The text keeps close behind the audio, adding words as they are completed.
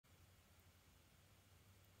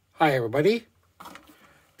Hi everybody.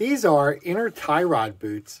 These are inner tie rod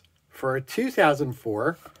boots for a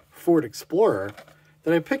 2004 Ford Explorer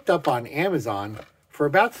that I picked up on Amazon for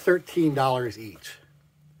about $13 each.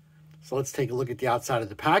 So let's take a look at the outside of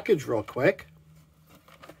the package real quick.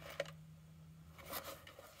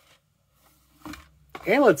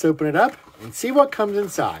 And let's open it up and see what comes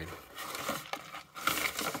inside.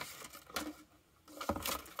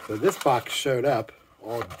 So this box showed up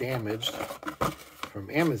all damaged from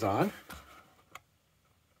Amazon.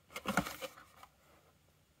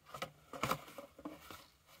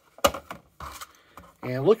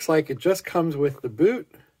 And it looks like it just comes with the boot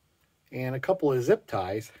and a couple of zip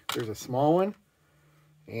ties. There's a small one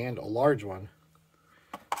and a large one.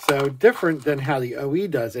 So different than how the OE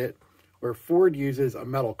does it, where Ford uses a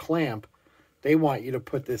metal clamp, they want you to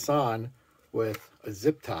put this on with a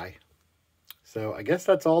zip tie. So I guess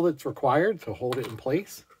that's all that's required to hold it in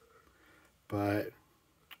place. But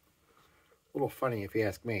a little funny if you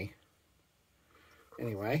ask me.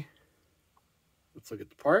 Anyway, let's look at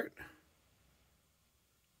the part.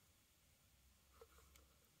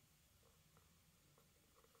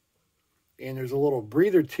 And there's a little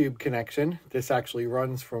breather tube connection. This actually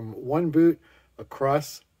runs from one boot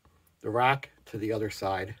across the rack to the other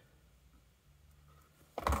side.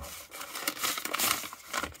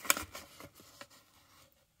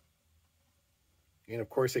 And of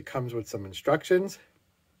course it comes with some instructions.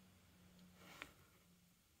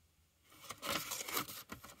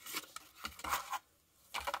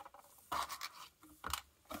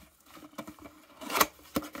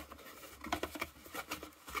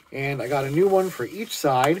 And I got a new one for each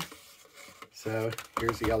side. So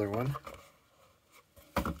here's the other one.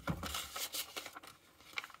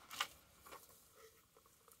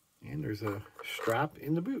 And there's a strap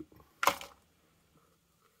in the boot.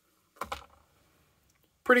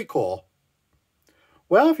 Pretty cool.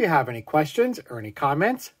 Well, if you have any questions or any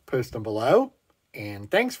comments, post them below.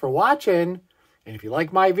 And thanks for watching. And if you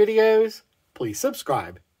like my videos, please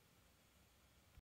subscribe.